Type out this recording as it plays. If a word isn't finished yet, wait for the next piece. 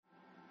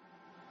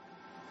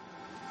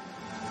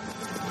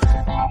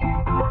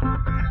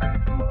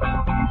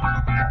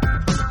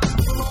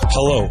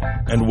Hello,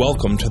 and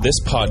welcome to this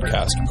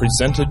podcast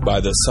presented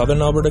by the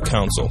Southern Alberta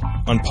Council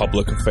on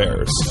Public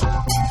Affairs.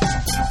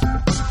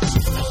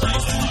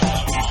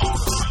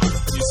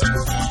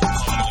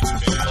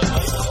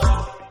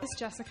 This is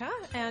Jessica,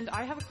 and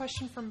I have a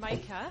question for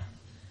Maaike.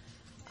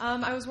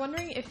 I was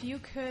wondering if you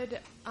could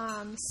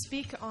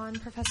speak on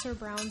Professor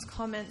Brown's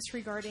comments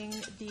regarding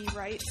the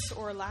rights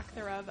or lack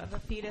thereof of a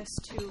fetus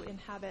to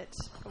inhabit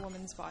a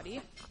woman's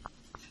body.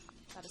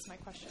 That is my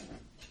question.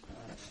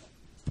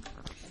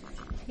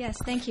 Yes,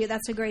 thank you.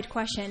 That's a great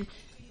question.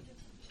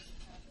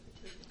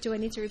 Do I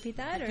need to repeat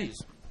that? Or? Please.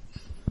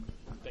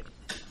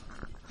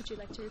 Would you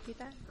like to repeat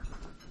that?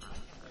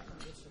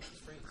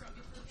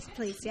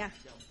 Please, yeah.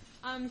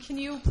 Can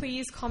you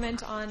please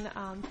comment on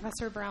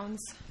Professor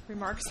Brown's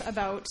remarks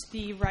about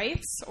the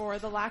rights or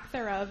the lack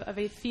thereof of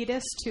a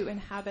fetus to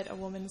inhabit a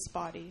woman's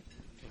body?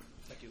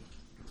 Thank you.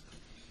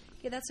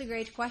 Yeah, that's a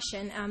great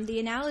question.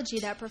 The analogy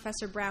that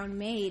Professor Brown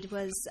made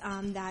was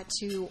that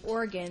to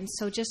organs.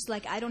 So just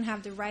like I don't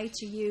have the right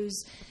to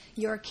use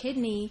your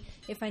kidney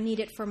if I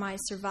need it for my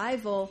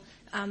survival,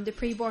 the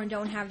preborn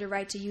don't have the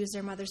right to use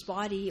their mother's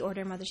body or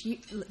their mother's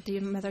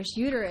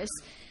uterus,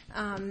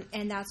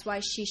 and that's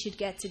why she should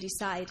get to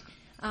decide.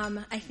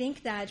 I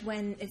think that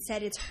when it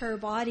said it's her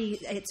body,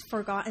 it's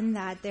forgotten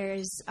that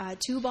there's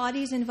two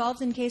bodies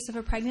involved in case of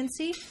a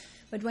pregnancy.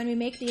 But when we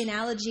make the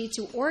analogy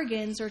to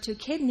organs or to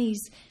kidneys,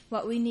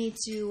 what we need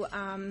to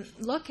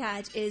look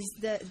at is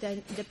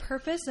the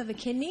purpose of a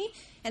kidney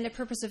and the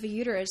purpose of a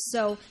uterus.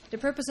 So the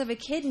purpose of a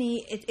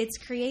kidney, it's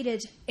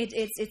created,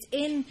 it's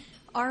in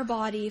our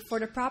body for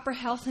the proper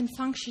health and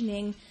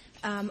functioning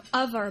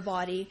of our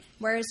body,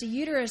 whereas a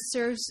uterus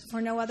serves for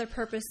no other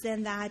purpose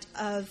than that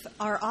of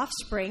our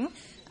offspring.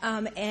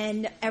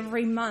 And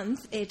every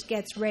month it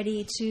gets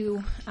ready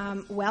to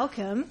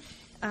welcome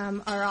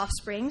our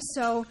offspring.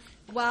 So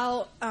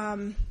while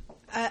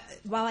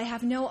I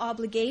have no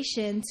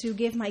obligation to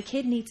give my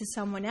kidney to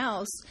someone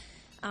else,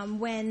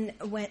 when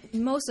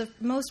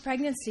most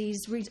pregnancies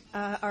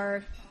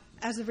are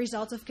as a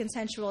result of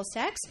consensual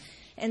sex,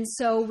 and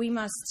so we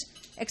must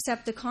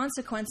accept the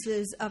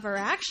consequences of our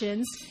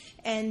actions.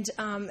 And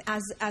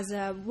as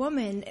a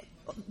woman,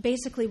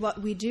 basically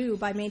what we do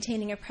by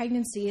maintaining a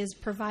pregnancy is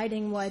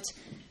providing what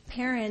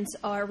parents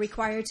are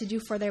required to do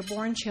for their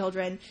born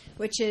children,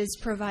 which is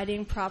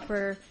providing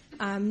proper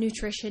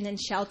nutrition and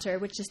shelter,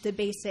 which is the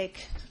basic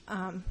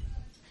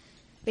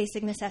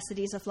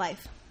necessities of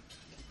life.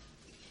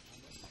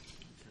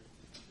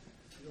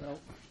 Well,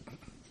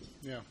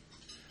 yeah.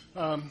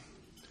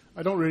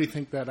 I don't really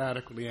think that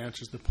adequately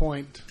answers the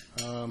point.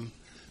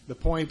 The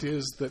point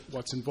is that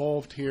what's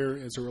involved here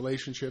is a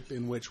relationship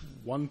in which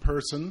one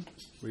person,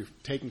 we've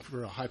taken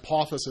for a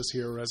hypothesis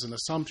here as an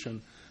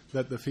assumption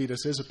that the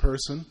fetus is a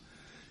person,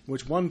 in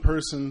which one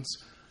person's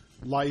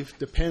life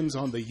depends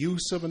on the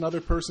use of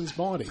another person's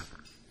body.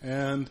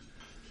 And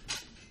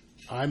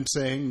I'm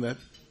saying that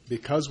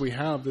because we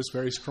have this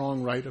very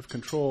strong right of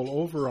control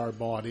over our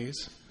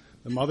bodies,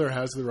 the mother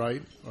has the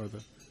right, or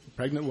the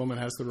pregnant woman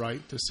has the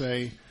right to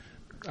say,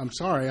 I'm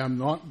sorry, I'm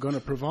not going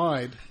to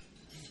provide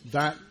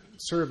that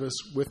service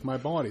with my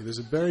body. There's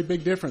a very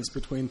big difference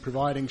between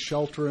providing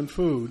shelter and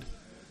food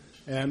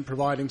and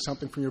providing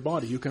something from your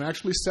body. You can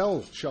actually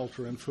sell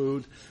shelter and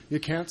food. You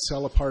can't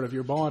sell a part of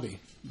your body.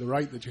 The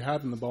right that you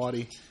have in the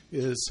body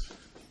is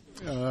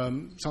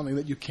something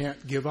that you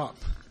can't give up.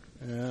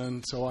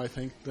 And so I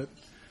think that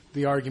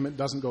the argument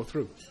doesn't go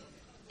through.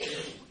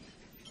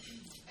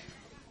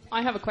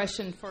 I have a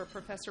question for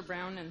Professor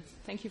Brown, and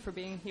thank you for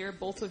being here,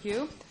 both of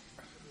you.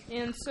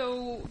 And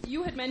so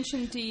you had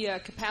mentioned the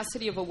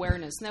capacity of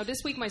awareness. Now, this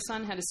week my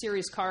son had a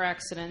serious car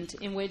accident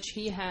in which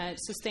he had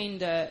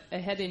sustained a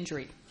head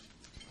injury.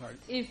 Right.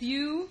 If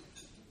you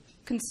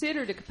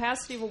consider the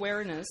capacity of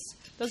awareness,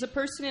 does a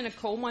person in a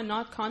coma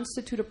not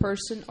constitute a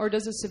person, or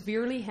does a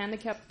severely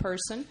handicapped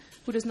person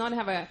who does not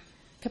have a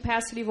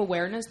capacity of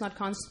awareness not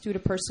constitute a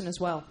person as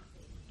well?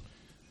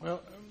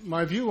 Well,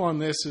 my view on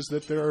this is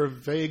that there are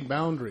vague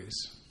boundaries.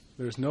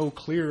 There's no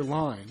clear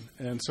line.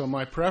 And so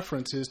my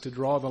preference is to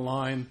draw the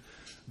line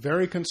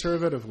very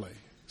conservatively.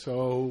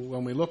 So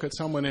when we look at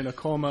someone in a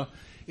coma,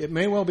 it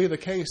may well be the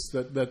case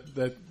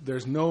that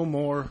there's no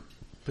more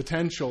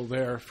potential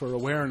there for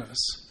awareness.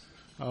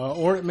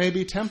 Or it may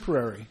be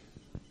temporary,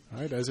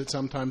 right, as it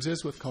sometimes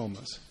is with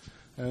comas.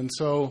 And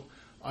so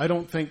I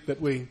don't think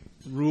that we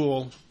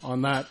rule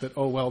on that,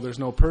 oh, well, there's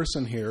no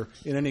person here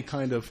in any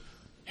kind of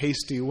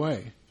hasty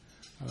way.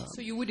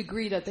 So you would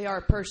agree that they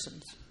are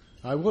persons?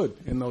 I would,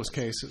 in those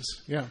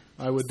cases, yeah.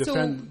 I would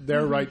defend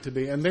their right to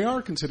be, and they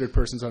are considered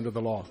persons under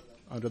the law,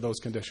 under those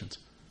conditions.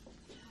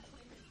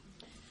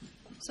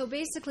 So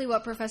basically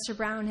what Professor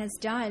Brown has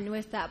done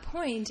with that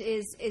point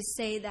is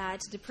say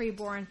that the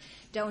preborn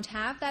don't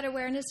have that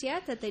awareness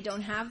yet, that they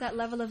don't have that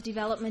level of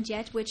development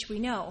yet, which we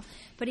know.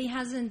 But he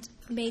hasn't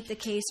made the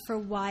case for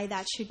why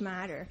that should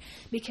matter.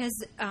 Because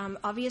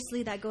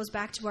obviously that goes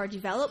back to our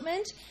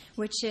development,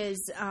 which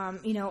is,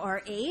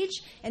 our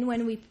age, and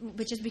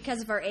which is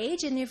because of our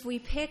age. And if we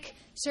pick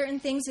certain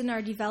things in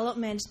our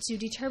development to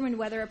determine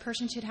whether a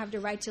person should have the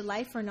right to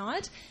life or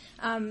not,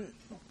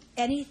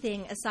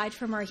 anything aside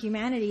from our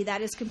humanity, that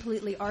is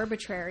completely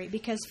arbitrary,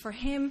 because for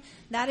him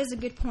that is a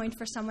good point,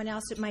 for someone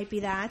else it might be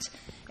that,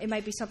 it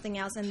might be something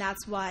else, and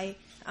that's why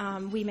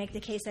we make the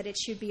case that it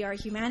should be our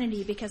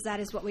humanity, because that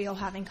is what we all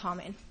have in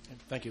common.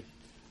 Thank you.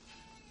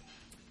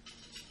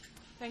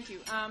 Thank you.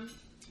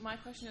 My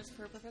question is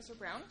for Professor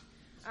Brown.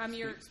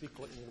 You're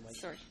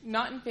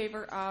not in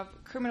favor of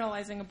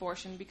criminalizing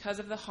abortion because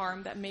of the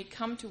harm that may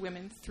come to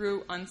women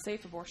through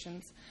unsafe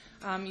abortions.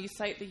 You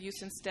cite the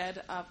use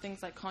instead of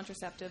things like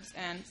contraceptives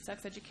and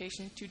sex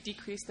education to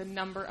decrease the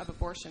number of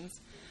abortions.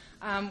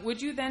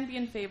 Would you then be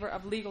in favor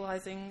of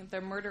legalizing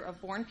the murder of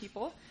born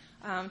people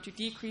to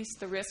decrease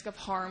the risk of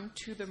harm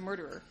to the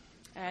murderer,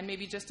 and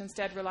maybe just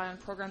instead rely on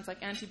programs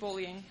like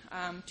anti-bullying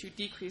to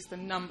decrease the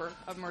number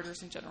of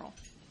murders in general?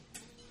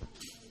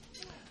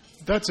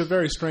 That's a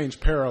very strange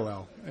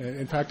parallel.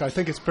 In fact, I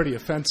think it's pretty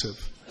offensive.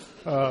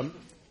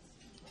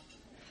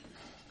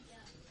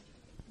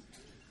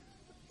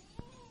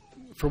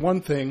 For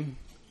one thing,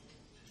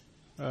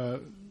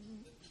 a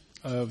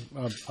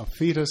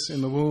fetus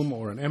in the womb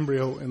or an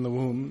embryo in the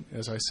womb,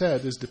 as I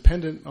said, is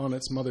dependent on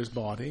its mother's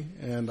body,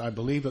 and I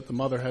believe that the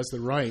mother has the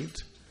right,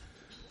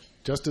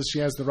 just as she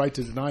has the right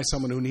to deny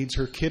someone who needs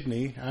her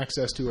kidney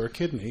access to her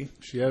kidney,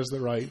 she has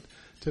the right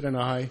to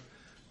deny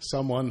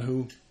someone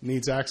who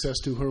needs access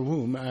to her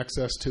womb.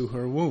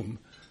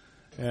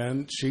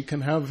 And she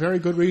can have very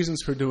good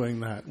reasons for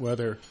doing that,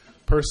 whether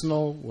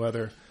personal,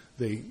 whether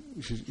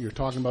you're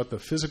talking about the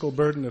physical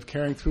burden of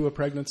carrying through a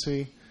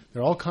pregnancy.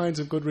 There are all kinds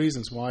of good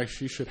reasons why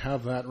she should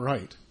have that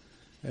right.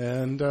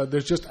 And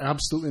there's just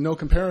absolutely no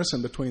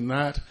comparison between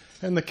that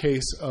and the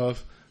case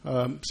of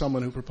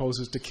someone who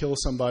proposes to kill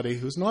somebody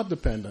who's not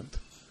dependent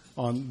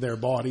on their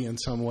body in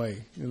some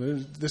way.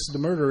 The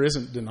murderer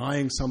isn't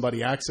denying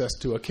somebody access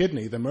to a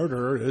kidney. The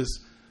murderer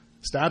is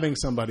stabbing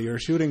somebody or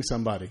shooting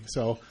somebody.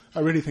 So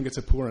I really think it's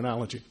a poor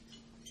analogy.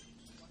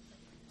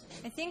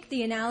 I think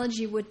the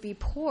analogy would be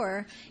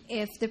poor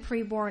if the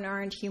preborn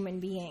aren't human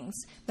beings,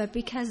 but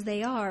because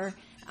they are,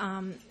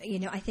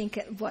 I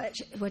think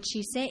what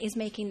she's saying is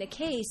making the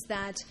case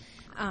that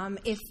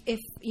if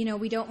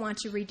we don't want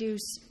to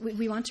reduce,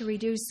 we want to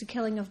reduce the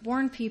killing of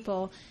born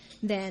people,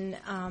 then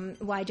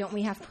why don't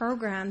we have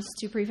programs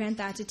to prevent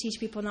that, to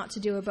teach people not to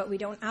do it, but we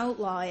don't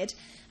outlaw it?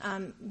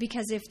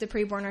 Because if the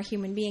preborn are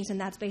human beings,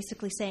 and that's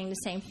basically saying the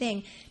same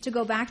thing. To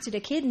go back to the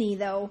kidney,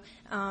 though,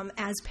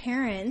 as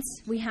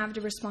parents, we have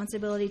the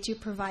responsibility to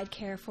provide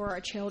care for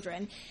our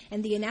children.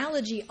 And the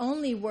analogy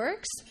only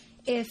works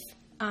if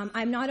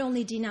I'm not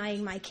only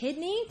denying my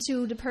kidney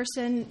to the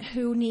person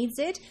who needs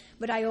it,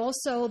 but I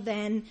also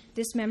then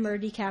dismember,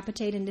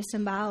 decapitate, and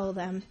disembowel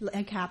them,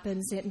 like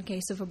happens in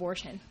case of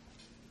abortion.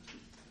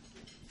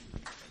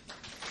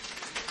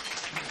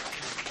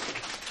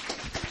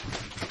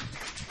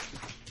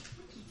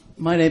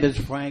 My name is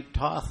Frank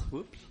Toth.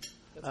 Whoops.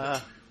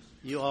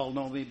 You all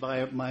know me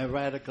by my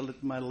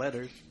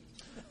letters.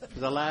 For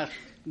the last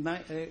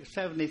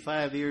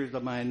 75 years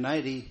of my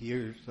 90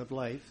 years of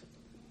life,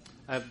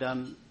 I've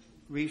done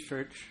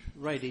research,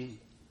 writing,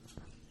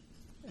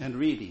 and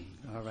reading,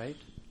 all right?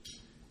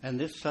 And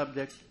this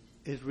subject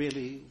is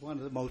really one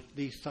of the most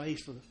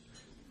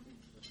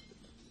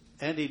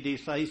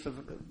anti-decisive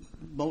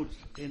modes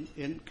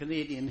in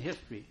Canadian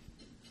history,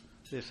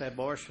 this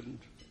abortion.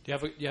 Do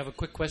you have a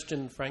quick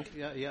question, Frank?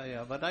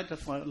 Yeah. But I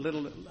just want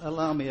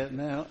allow me an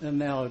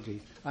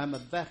analogy. I'm a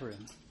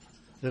veteran.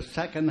 The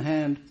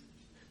second-hand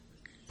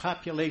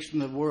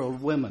population of the world,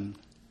 women.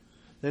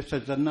 This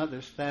is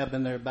another stab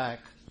in their back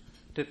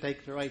to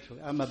take the rights.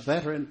 I'm a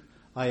veteran.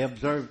 I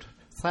observed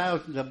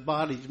thousands of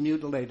bodies,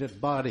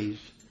 mutilated bodies,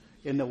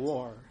 in the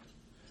war.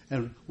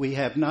 And we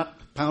have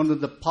not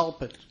pounded the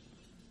pulpit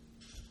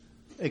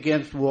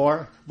against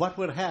war. What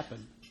would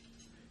happen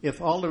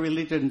if all the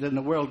religions in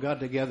the world got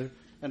together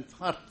and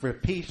fought for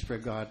peace, for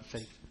God's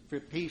sake, for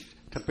peace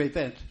to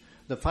prevent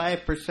the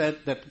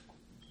 5% that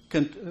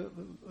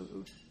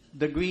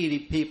the greedy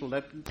people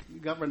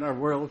that govern our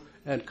world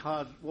and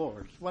cause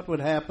wars? What would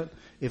happen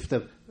if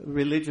the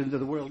religions of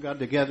the world got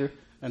together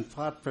and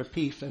fought for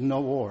peace and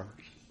no wars?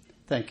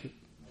 Thank you.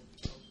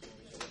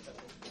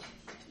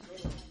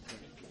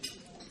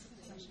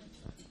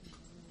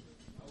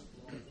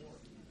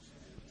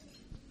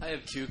 I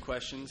have two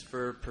questions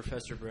for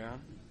Professor Brown.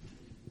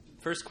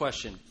 First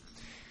question.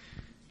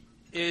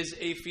 Is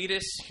a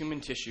fetus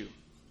human tissue?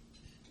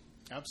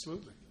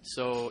 Absolutely.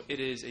 So it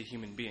is a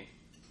human being.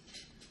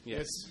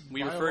 Yes.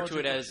 We refer to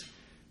it as...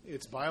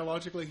 It's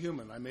biologically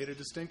human. I made a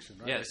distinction,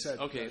 right? Yes. I said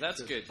okay,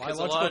 that's good. Because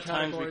a lot of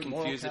times we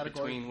confuse it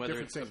between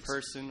whether it's a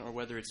person or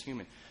whether it's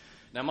human.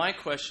 Now my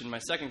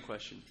second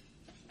question,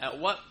 At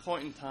what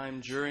point in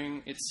time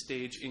during its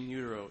stage in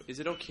utero is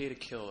it okay to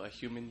kill a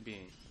human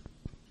being?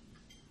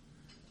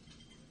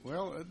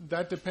 Well,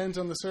 that depends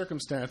on the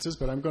circumstances,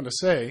 but I'm going to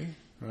say,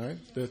 right,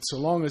 that so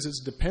long as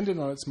it's dependent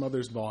on its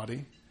mother's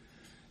body,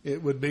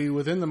 it would be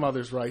within the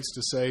mother's rights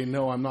to say,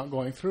 no, I'm not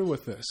going through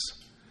with this.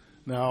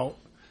 Now,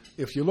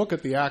 if you look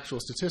at the actual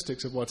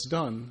statistics of what's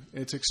done,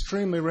 it's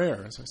extremely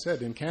rare. As I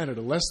said, in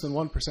Canada, less than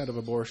 1% of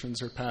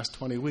abortions are past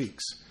 20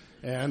 weeks.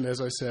 And as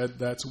I said,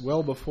 that's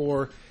well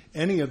before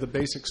any of the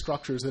basic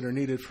structures that are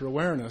needed for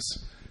awareness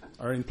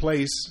are in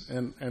place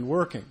and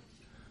working.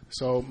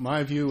 So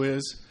my view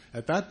is,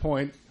 at that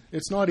point,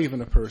 it's not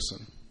even a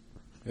person.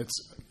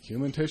 It's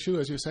human tissue,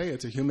 as you say.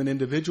 It's a human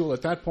individual.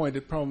 At that point,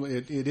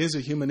 it is a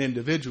human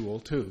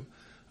individual, too.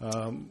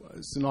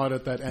 It's not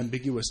at that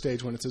ambiguous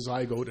stage when it's a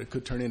zygote. It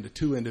could turn into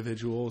two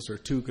individuals, or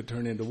two could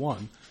turn into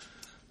one.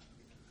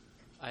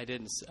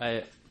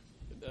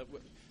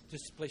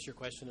 Just place your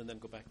question and then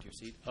go back to your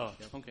seat. Oh,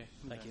 okay.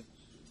 Thank you.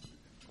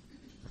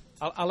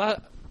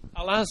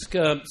 I'll ask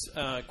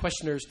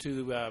questioners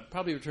to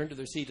probably return to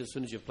their seat as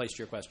soon as you've placed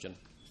your question.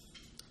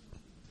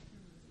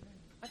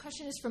 My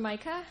question is for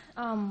Maaike.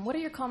 What are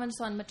your comments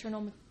on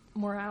maternal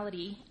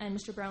morality and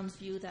Mr. Brown's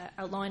view that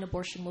outlawing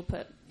abortion will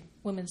put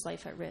women's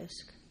life at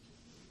risk?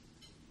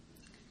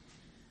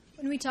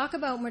 When we talk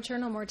about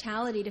maternal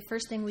mortality, the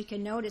first thing we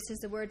can notice is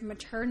the word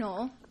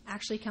maternal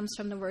actually comes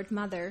from the word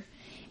mother.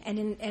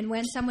 And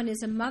when someone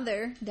is a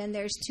mother, then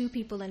there's two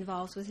people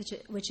involved,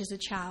 which is a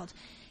child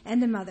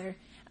and the mother.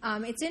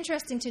 It's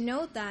interesting to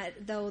note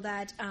that, though,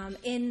 that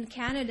in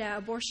Canada,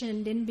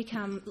 abortion didn't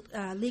become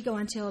legal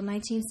until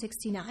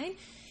 1969.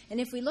 And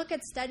if we look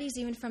at studies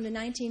even from the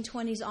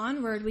 1920s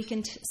onward, we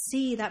can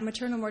see that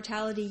maternal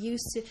mortality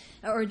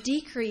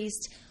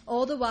decreased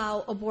all the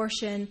while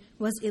abortion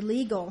was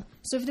illegal.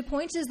 So if the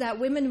point is that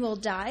women will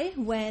die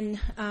when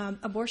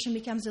abortion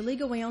becomes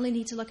illegal, we only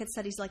need to look at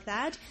studies like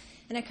that.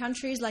 And in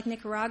countries like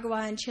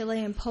Nicaragua and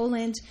Chile and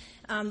Poland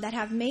that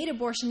have made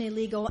abortion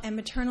illegal and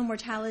maternal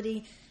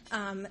mortality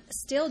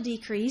still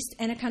decreased,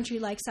 and a country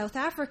like South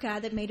Africa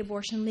that made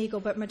abortion legal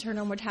but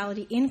maternal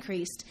mortality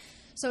increased.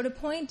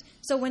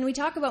 So when we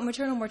talk about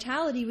maternal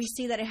mortality, we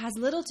see that it has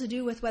little to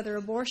do with whether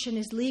abortion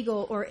is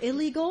legal or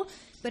illegal,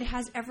 but it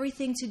has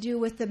everything to do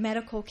with the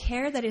medical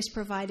care that is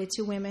provided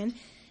to women.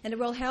 And the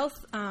World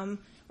Health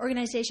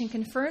Organization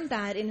confirmed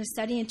that in a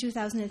study in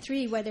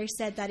 2003 where they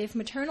said that if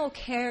maternal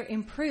care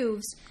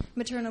improves,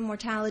 maternal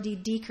mortality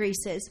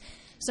decreases.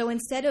 So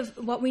instead of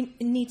what we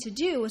need to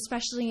do,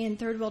 especially in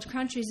third world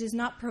countries, is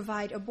not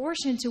provide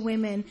abortion to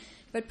women,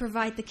 but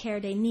provide the care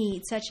they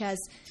need, such as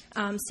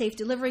safe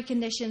delivery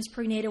conditions,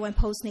 prenatal and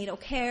postnatal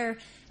care,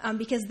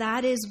 because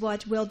that is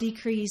what will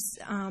decrease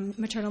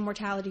maternal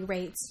mortality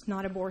rates,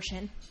 not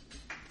abortion.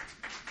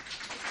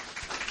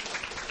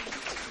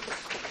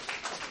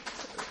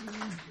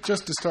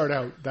 Just to start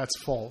out, that's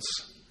false.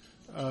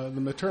 The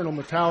maternal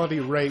mortality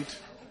rate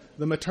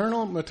in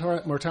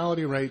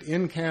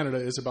Canada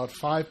is about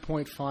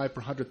 5.5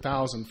 per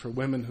 100,000 for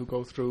women who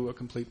go through a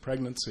complete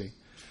pregnancy.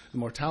 The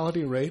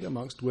mortality rate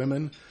amongst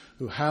women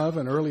who have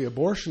an early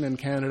abortion in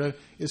Canada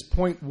is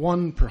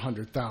 0.1 per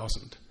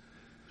 100,000.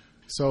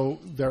 So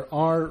there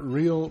are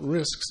real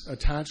risks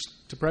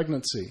attached to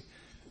pregnancy.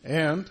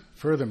 And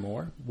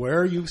furthermore,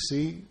 where you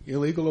see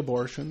illegal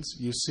abortions,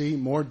 you see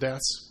more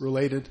deaths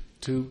related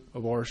to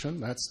abortion.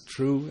 That's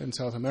true in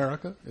South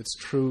America. It's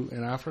true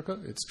in Africa.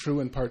 It's true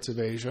in parts of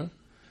Asia.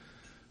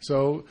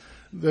 So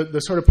the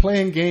sort of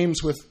playing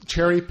games with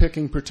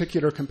cherry-picking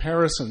particular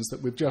comparisons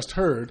that we've just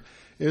heard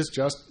is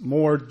just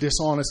more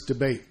dishonest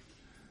debate.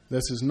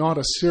 This is not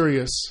a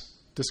serious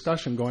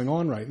discussion going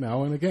on right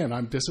now, and again,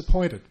 I'm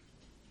disappointed.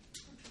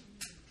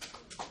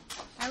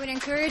 I would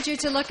encourage you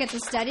to look at the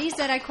studies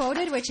that I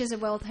quoted, which is a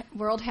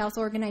World Health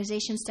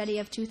Organization study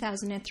of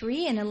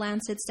 2003 and a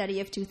Lancet study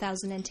of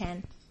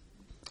 2010.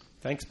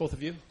 Thanks, both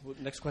of you.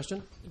 Next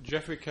question.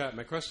 Jeffrey Catt,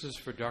 my question is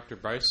for Dr.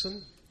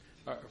 Bryson.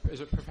 Is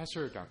it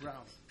Professor or Dr.?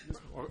 Brown.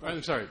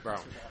 I'm sorry,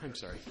 Brown. I'm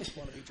sorry.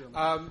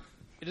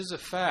 It is a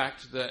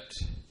fact that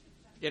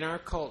in our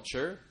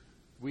culture,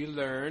 we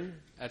learn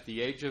at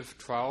the age of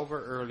 12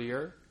 or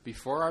earlier,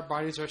 before our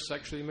bodies are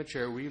sexually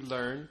mature, we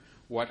learn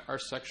what our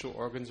sexual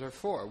organs are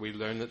for. We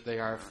learn that they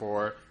are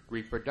for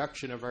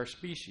reproduction of our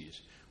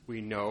species. We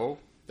know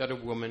that a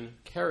woman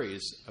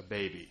carries a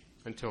baby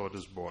until it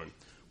is born.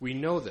 We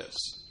know this.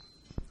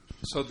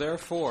 So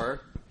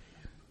therefore,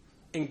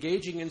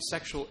 engaging in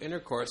sexual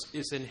intercourse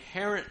is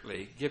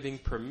inherently giving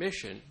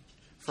permission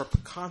for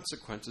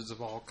consequences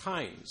of all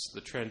kinds,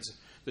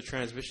 the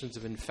transmissions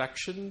of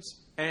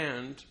infections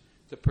and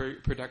the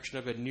production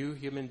of a new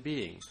human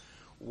being.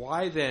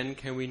 Why then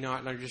can we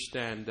not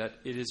understand that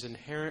it is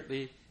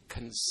inherently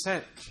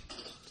consent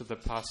to the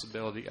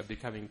possibility of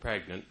becoming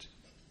pregnant?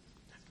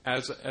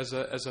 As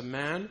a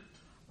man,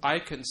 I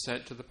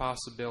consent to the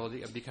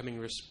possibility of becoming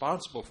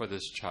responsible for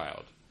this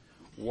child.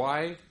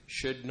 Why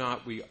should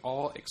not we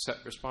all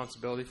accept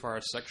responsibility for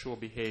our sexual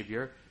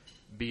behavior,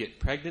 be it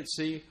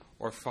pregnancy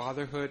or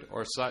fatherhood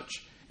or such,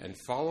 and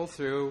follow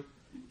through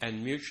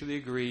and mutually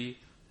agree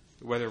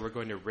whether we're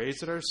going to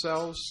raise it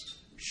ourselves,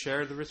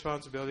 share the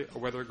responsibility,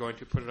 or whether we're going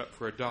to put it up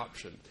for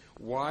adoption.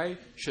 Why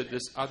should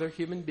this other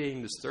human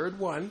being, this third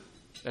one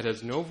that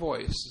has no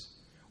voice,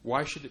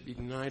 why should it be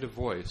denied a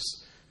voice?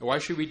 And why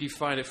should we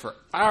define it for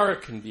our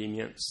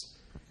convenience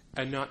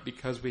and not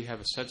because we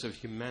have a sense of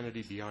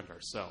humanity beyond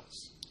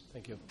ourselves?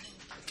 Thank you.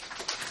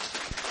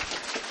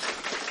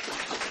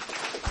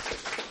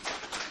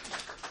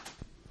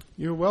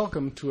 You're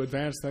welcome to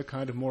advance that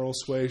kind of moral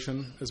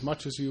suasion as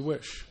much as you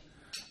wish.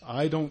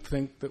 I don't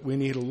think that we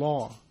need a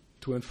law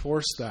to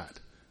enforce that.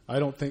 I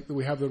don't think that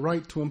we have the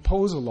right to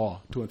impose a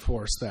law to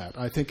enforce that.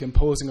 I think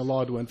imposing a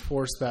law to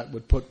enforce that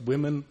would put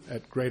women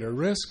at greater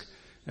risk,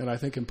 and I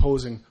think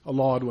imposing a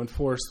law to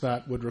enforce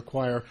that would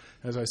require,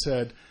 as I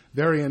said,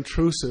 very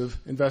intrusive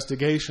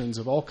investigations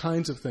of all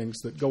kinds of things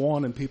that go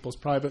on in people's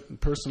private and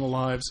personal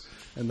lives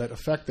and that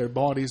affect their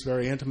bodies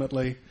very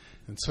intimately.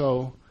 And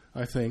so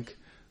I think,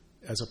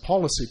 as a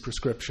policy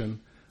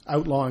prescription,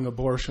 outlawing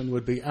abortion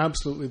would be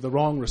absolutely the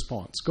wrong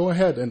response. Go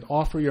ahead and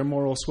offer your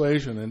moral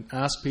suasion and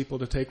ask people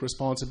to take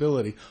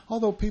responsibility.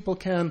 Although people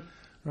can,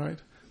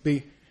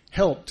 be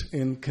helped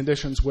in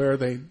conditions where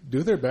they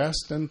do their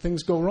best and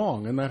things go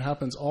wrong. And that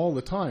happens all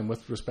the time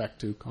with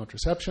respect to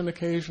contraception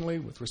occasionally,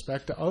 with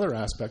respect to other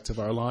aspects of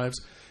our lives.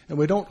 And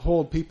we don't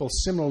hold people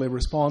similarly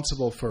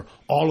responsible for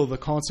all of the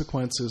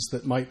consequences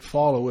that might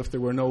follow if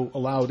there were no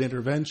allowed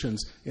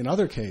interventions in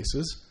other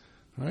cases.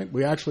 Right?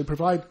 We actually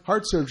provide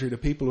heart surgery to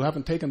people who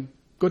haven't taken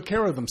good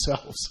care of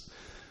themselves.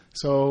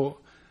 So,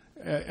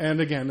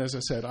 and again, as I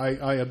said,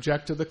 I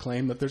object to the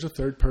claim that there's a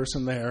third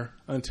person there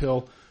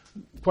until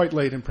quite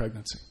late in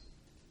pregnancy.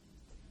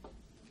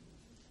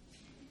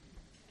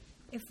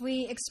 If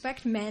we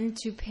expect men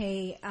to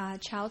pay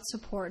child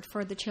support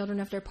for the children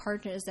of their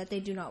partners that they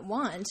do not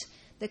want,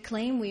 the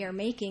claim we are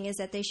making is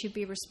that they should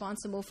be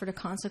responsible for the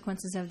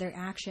consequences of their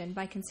action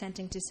by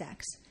consenting to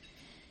sex.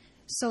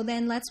 So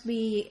then let's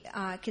be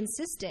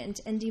consistent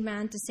and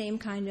demand the same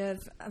kind of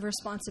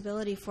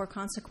responsibility for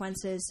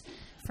consequences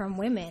from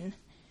women,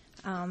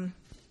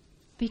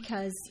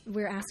 because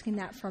we're asking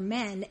that from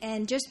men.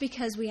 And just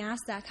because we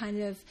ask that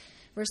kind of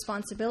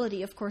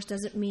responsibility, of course,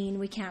 doesn't mean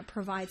we can't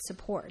provide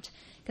support,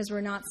 because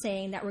we're not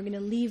saying that we're going to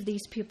leave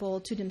these people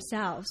to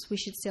themselves. We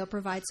should still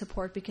provide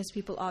support because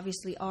people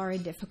obviously are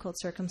in difficult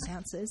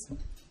circumstances.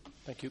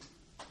 Thank you.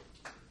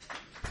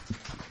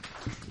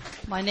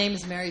 My name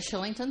is Mary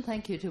Shillington.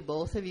 Thank you to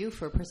both of you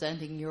for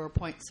presenting your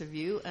points of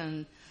view.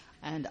 And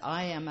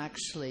I am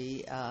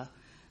actually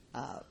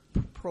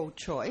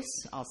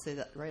pro-choice. I'll say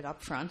that right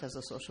up front as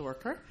a social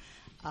worker.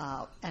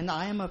 And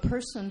I am a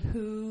person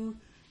who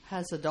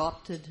has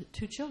adopted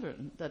 2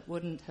 children that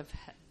wouldn't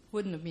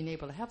have been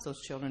able to have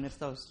those children if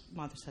those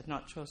mothers had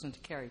not chosen to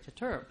carry to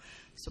term.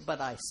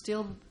 But I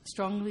still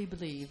strongly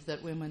believe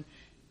that women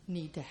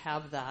need to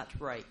have that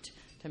right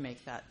to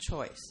make that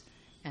choice.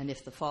 And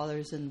if the father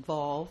is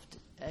involved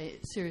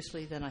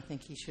seriously, then I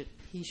think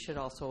he should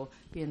also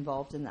be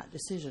involved in that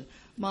decision.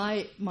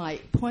 My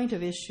point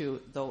of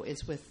issue, though,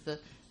 is with the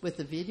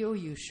video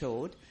you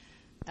showed.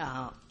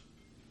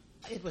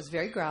 It was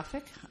very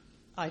graphic.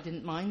 I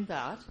didn't mind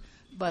that,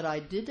 but I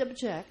did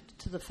object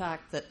to the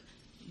fact that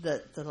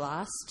the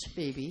last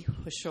baby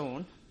was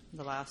shown,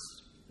 the last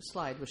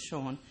slide was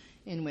shown,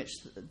 in which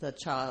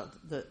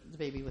the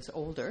baby was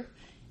older.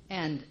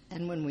 And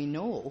when we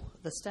know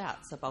the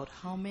stats about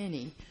how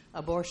many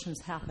abortions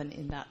happen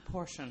in that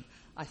portion,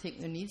 I think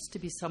there needs to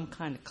be some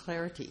kind of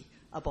clarity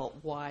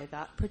about why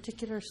that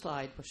particular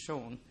slide was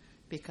shown,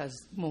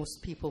 because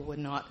most people would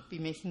not be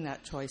making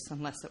that choice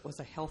unless it was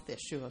a health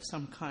issue of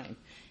some kind.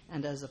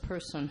 And as a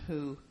person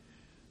who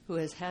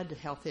has had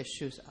health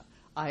issues,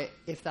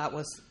 if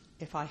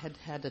I had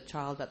had a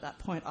child at that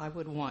point, I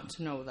would want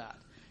to know that.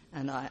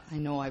 And I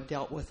know I've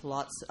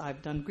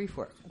done grief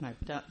work, and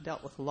I've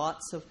dealt with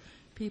lots of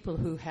people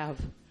who have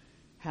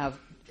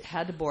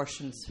had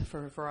abortions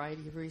for a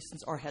variety of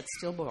reasons or had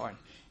stillborn.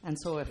 And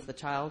so if the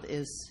child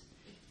if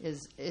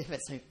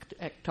it's an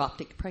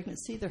ectopic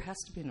pregnancy, there has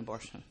to be an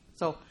abortion.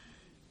 So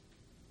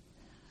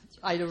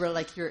I'd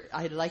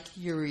like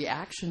your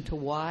reaction to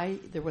why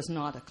there was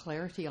not a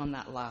clarity on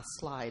that last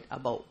slide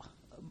about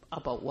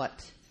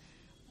what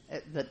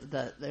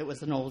that it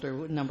was an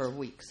older number of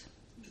weeks.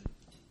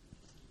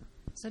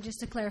 So just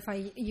to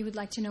clarify, you would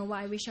like to know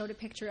why we showed a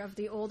picture of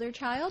the older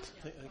child?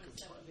 I think it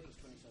was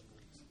 27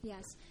 weeks.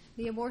 Yes.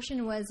 The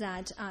abortion was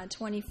at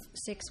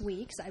 26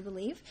 weeks, I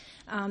believe.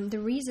 The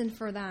reason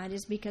for that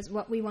is because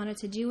what we wanted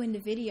to do in the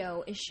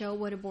video is show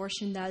what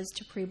abortion does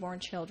to preborn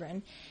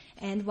children.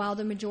 And while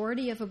the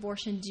majority of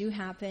abortion do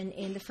happen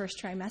in the first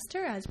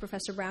trimester, as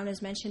Professor Brown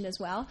has mentioned as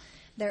well,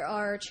 there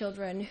are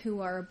children who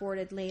are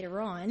aborted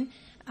later on.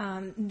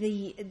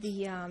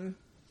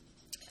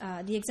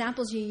 The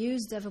examples you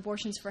used of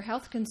abortions for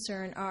health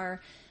concern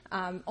are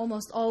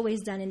almost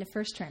always done in the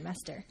first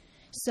trimester.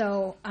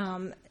 So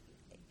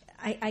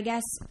I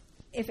guess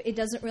if it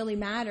doesn't really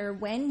matter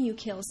when you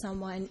kill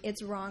someone,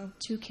 it's wrong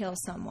to kill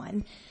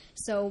someone.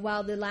 So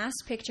while the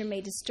last picture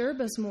may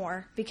disturb us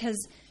more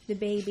because the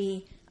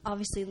baby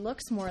obviously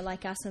looks more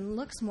like us and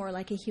looks more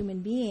like a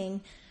human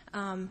being,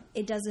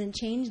 it doesn't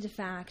change the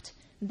fact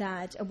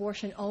that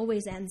abortion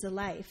always ends a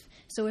life.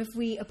 So if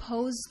we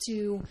oppose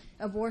to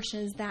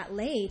abortions that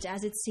late,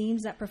 as it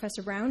seems that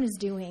Professor Brown is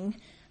doing,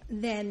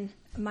 then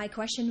my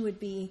question would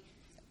be,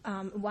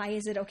 why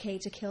is it okay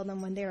to kill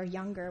them when they're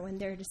younger, when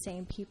they're the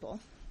same people?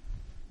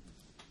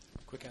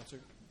 Quick answer.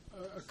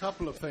 A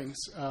couple of things.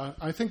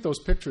 I think those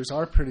pictures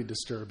are pretty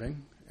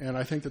disturbing, and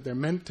I think that they're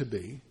meant to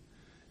be.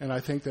 And I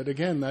think that,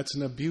 again, that's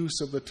an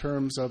abuse of the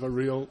terms of a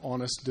real,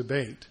 honest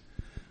debate.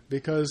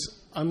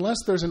 Because unless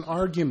there's an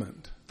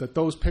argument that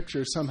those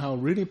pictures somehow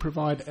really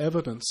provide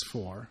evidence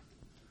for,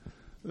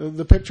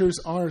 the pictures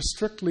are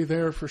strictly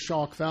there for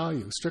shock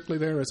value, strictly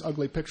there as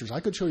ugly pictures. I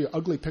could show you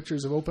ugly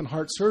pictures of open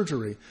heart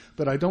surgery,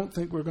 but I don't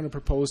think we're going to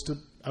propose to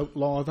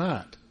outlaw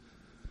that.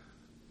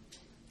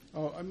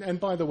 Oh, and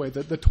by the way,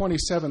 the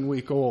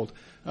 27-week-old,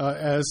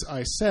 as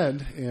I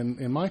said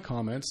in my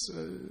comments,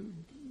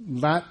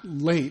 that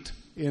late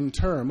in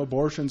term,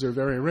 abortions are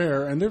very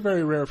rare, and they're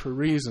very rare for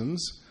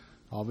reasons,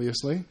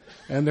 obviously,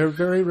 and they're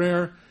very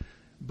rare,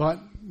 but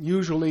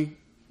usually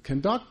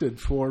conducted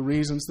for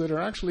reasons that are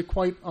actually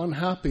quite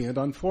unhappy and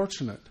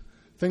unfortunate.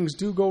 Things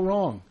do go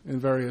wrong in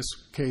various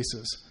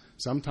cases.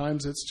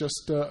 Sometimes it's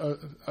just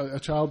a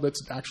child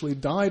that's actually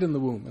died in the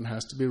womb and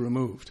has to be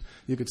removed.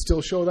 You could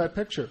still show that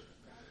picture.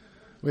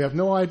 We have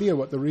no idea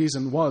what the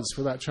reason was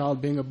for that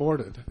child being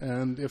aborted.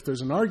 And if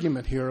there's an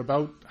argument here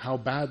about how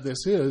bad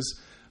this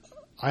is,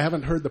 I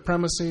haven't heard the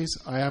premises,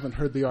 I haven't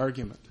heard the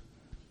argument.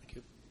 Thank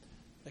you.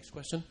 Next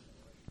question.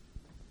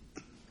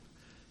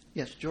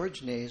 Yes,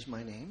 George Ney is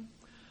my name.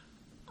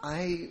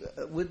 I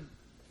would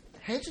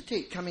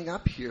hesitate coming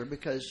up here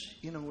because,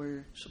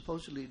 we're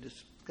supposedly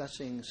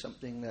discussing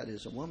something that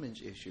is a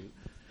woman's issue.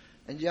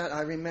 And yet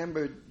I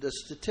remembered the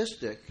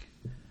statistic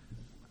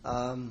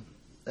that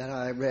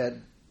I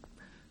read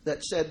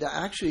that said that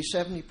actually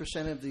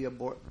 70% of the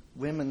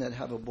women that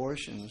have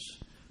abortions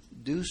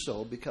do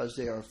so because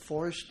they are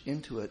forced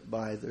into it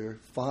by their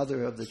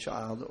father of the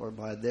child or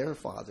by their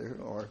father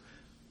or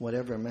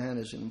whatever man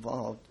is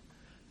involved.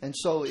 And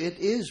so it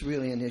is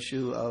really an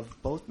issue of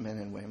both men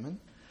and women.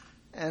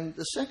 And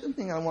the second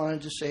thing I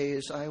wanted to say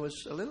is I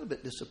was a little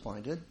bit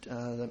disappointed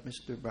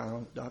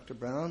that Dr.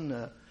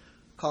 Brown,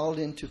 called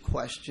into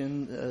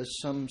question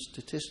some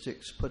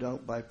statistics put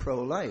out by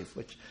Pro-Life,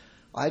 which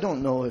I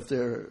don't know if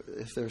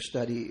their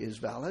study is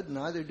valid.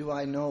 Neither do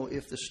I know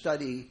if the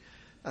study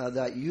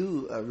that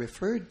you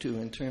referred to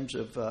in terms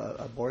of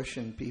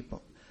abortion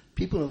people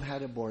who've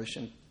had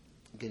abortion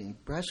getting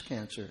breast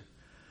cancer.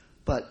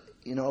 But,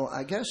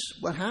 I guess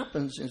what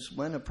happens is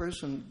when a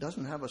person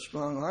doesn't have a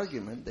strong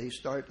argument, they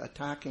start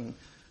attacking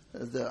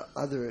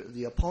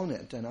the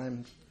opponent. And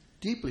I'm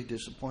deeply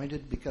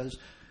disappointed because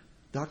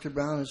Dr.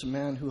 Brown is a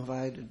man who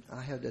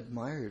I had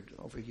admired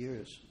over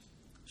years.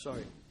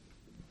 Sorry.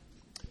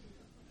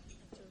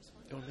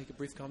 You want to make a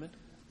brief comment?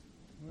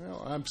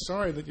 Well, I'm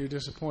sorry that you're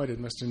disappointed,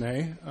 Mr.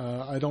 Ney.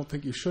 I don't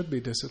think you should be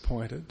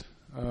disappointed.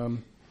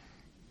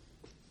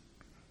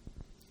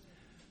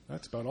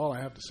 That's about all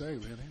I have to say,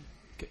 really.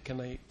 Can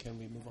we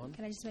move on?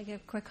 Can I just make a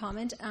quick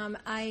comment?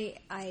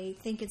 I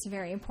think it's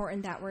very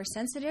important that we're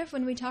sensitive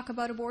when we talk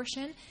about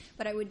abortion,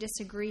 but I would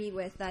disagree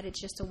with that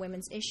it's just a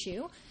women's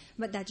issue,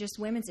 but that's just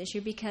women's issue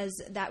because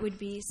that would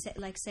be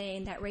like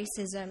saying that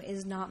racism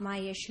is not my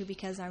issue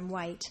because I'm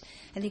white.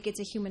 I think it's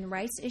a human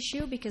rights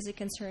issue because it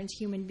concerns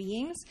human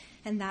beings,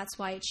 and that's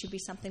why it should be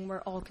something we're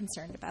all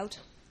concerned about.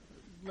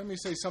 Let me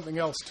say something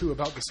else, too,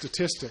 about the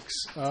statistics.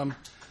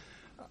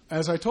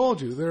 As I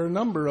told you, there are a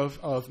number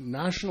of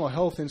national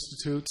health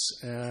institutes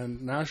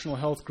and national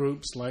health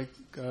groups like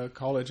the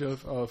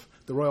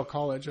Royal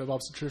College of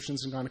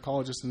Obstetricians and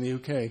Gynecologists in the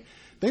UK.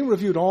 They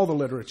reviewed all the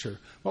literature.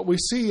 What we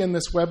see in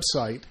this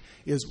website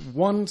is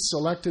one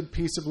selected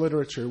piece of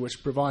literature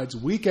which provides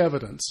weak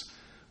evidence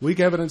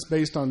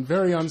based on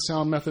very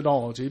unsound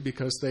methodology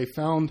because they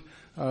found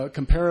a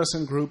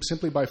comparison group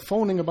simply by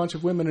phoning a bunch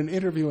of women and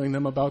interviewing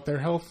them about their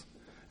health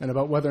and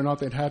about whether or not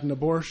they'd had an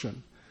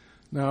abortion.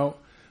 Now,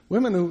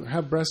 women who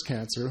have breast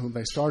cancer, whom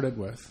they started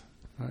with,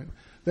 right,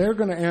 they're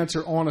going to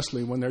answer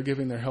honestly when they're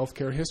giving their health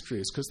care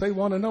histories because they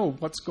want to know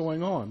what's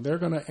going on. They're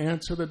going to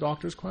answer the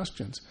doctor's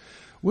questions.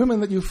 Women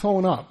that you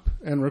phone up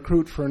and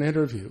recruit for an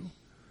interview,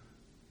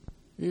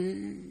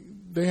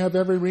 they have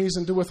every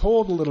reason to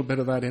withhold a little bit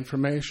of that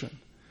information.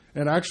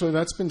 And actually,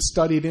 that's been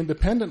studied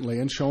independently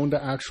and shown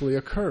to actually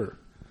occur.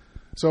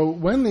 So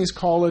when these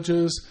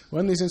colleges,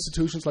 when these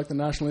institutions like the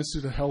National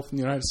Institute of Health in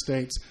the United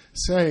States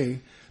say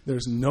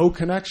there's no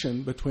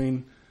connection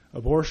between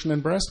abortion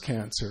and breast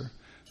cancer,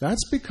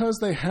 that's because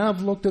they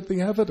have looked at the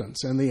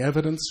evidence, and the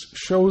evidence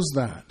shows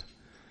that.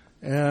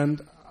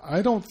 And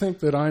I don't think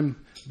that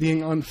I'm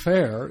being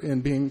unfair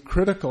in being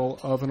critical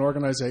of an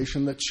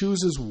organization that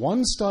chooses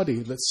one study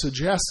that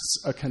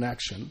suggests a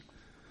connection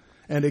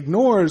and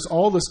ignores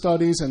all the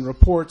studies and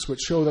reports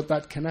which show that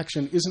that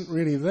connection isn't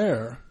really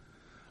there.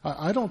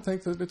 I don't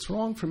think that it's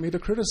wrong for me to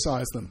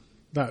criticize them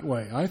that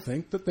way. I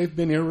think that they've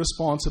been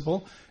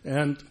irresponsible,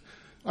 and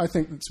I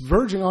think it's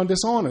verging on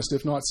dishonest,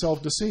 if not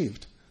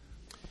self-deceived.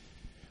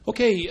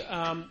 Okay,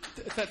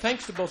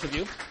 thanks to both of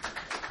you.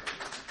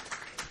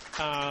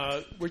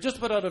 We're just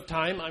about out of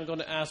time. I'm going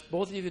to ask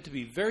both of you to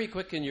be very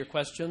quick in your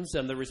questions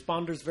and the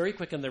responders very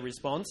quick in their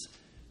response.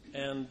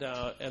 And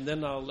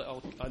then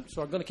I'm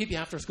going to keep you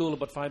after school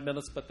about 5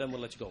 minutes, but then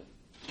we'll let you go.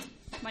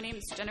 My name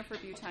is Jennifer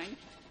Butine.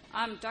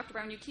 Dr.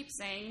 Brown, you keep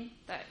saying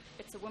that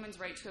it's a woman's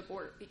right to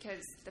abort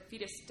because the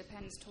fetus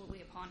depends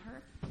totally upon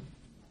her.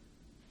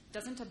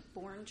 Doesn't a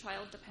born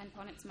child depend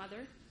upon its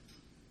mother?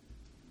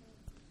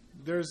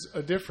 There's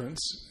a difference.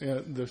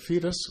 The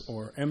fetus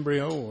or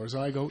embryo or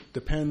zygote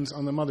depends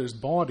on the mother's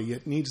body.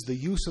 It needs the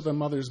use of the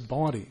mother's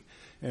body.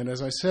 And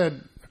as I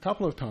said a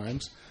couple of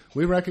times,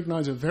 we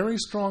recognize a very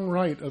strong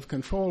right of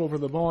control over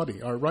the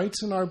body. Our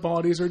rights in our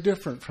bodies are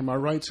different from our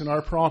rights in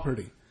our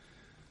property.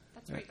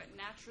 That's right, but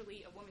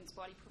naturally a woman's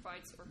body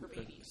provides for her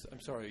baby. I'm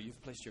sorry,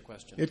 you've placed your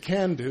question. It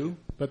can do,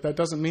 but that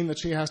doesn't mean that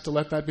she has to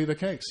let that be the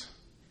case.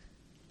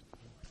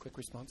 Quick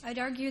response? I'd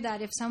argue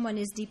that if someone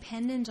is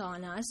dependent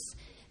on us,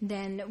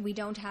 then we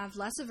don't have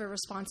less of a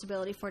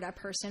responsibility for that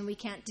person. We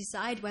can't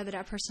decide whether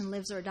that person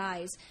lives or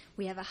dies.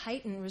 We have a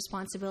heightened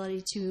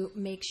responsibility to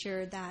make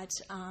sure that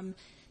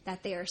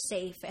that they are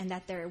safe and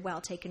that they're well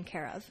taken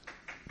care of.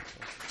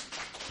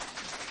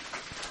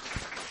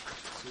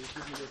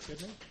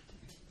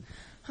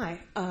 Hi,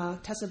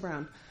 Tessa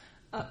Brown.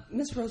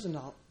 Ms.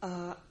 Rosendal,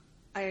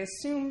 I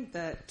assume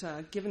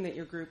that given that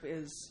your group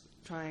is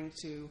trying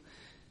to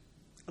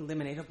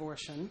eliminate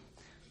abortion,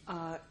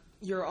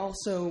 you're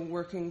also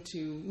working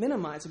to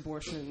minimize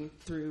abortion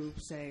through,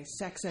 say,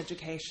 sex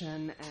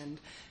education and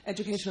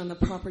education on the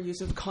proper use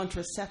of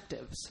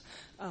contraceptives.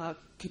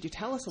 Could you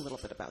tell us a little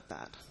bit about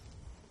that?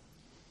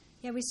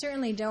 Yeah, we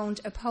certainly don't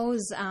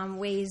oppose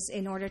ways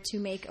in order to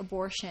make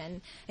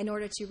abortion, in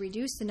order to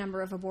reduce the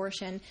number of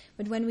abortion.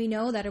 But when we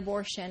know that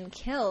abortion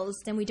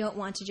kills, then we don't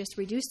want to just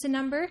reduce the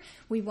number.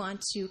 We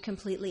want to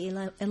completely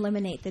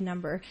eliminate the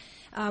number.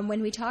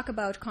 When we talk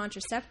about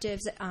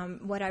contraceptives,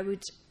 what I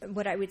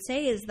would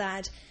say is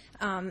that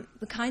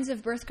the kinds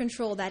of birth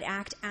control that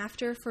act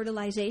after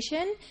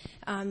fertilization,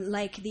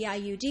 like the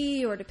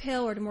IUD or the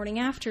pill or the morning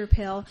after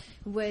pill,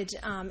 would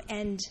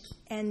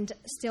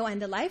still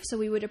end the life. So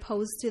we would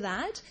oppose to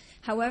that.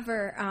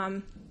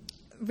 However,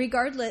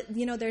 regardless,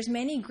 there's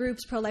many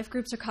groups, pro-life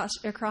groups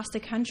across the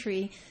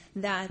country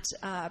that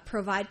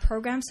provide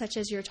programs such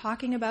as you're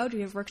talking about.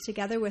 We have worked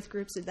together with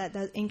groups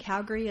that in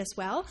Calgary as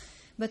well.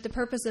 But the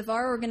purpose of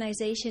our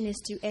organization is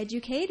to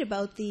educate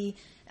about the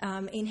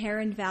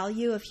inherent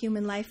value of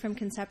human life from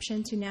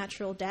conception to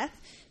natural death,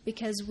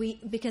 because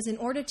in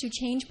order to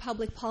change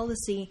public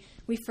policy,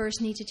 we first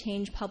need to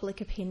change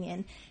public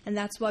opinion. And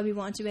that's why we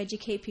want to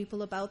educate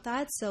people about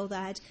that, so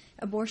that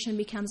abortion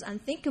becomes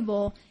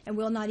unthinkable and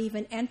will not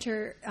even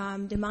enter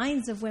the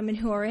minds of women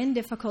who are in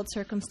difficult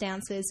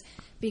circumstances,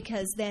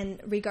 because then,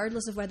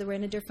 regardless of whether we're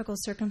in a difficult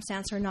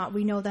circumstance or not,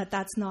 we know that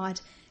that's not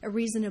a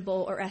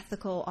reasonable or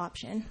ethical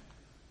option.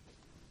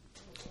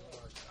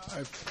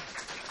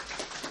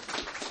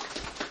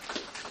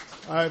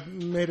 I've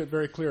made it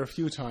very clear a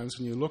few times,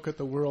 when you look at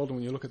the world,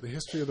 when you look at the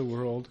history of the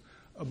world,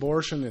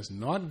 abortion is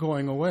not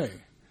going away.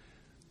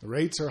 The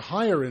rates are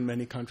higher in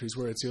many countries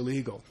where it's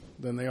illegal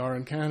than they are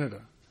in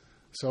Canada.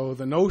 So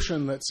the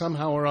notion that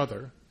somehow or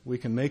other we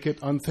can make it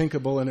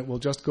unthinkable and it will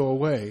just go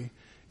away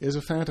is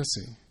a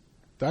fantasy.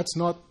 That's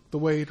not the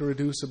way to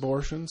reduce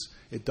abortions.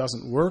 It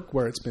doesn't work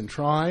where it's been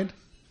tried.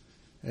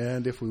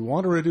 And if we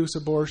want to reduce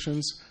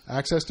abortions,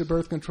 access to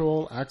birth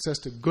control, access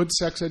to good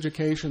sex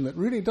education that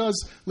really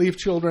does leave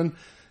children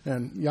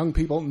and young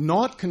people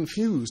not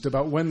confused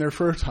about when they're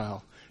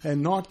fertile,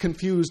 and not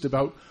confused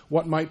about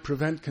what might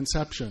prevent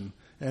conception,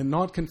 and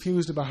not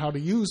confused about how to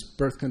use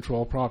birth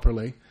control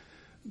properly,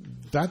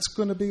 that's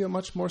going to be a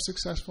much more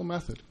successful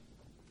method.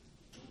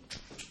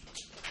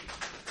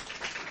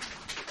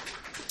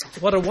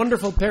 What a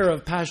wonderful pair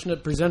of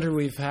passionate presenters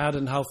we've had,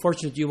 and how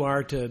fortunate you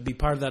are to be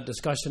part of that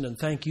discussion. And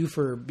thank you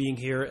for being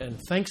here, and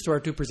thanks to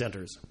our two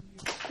presenters.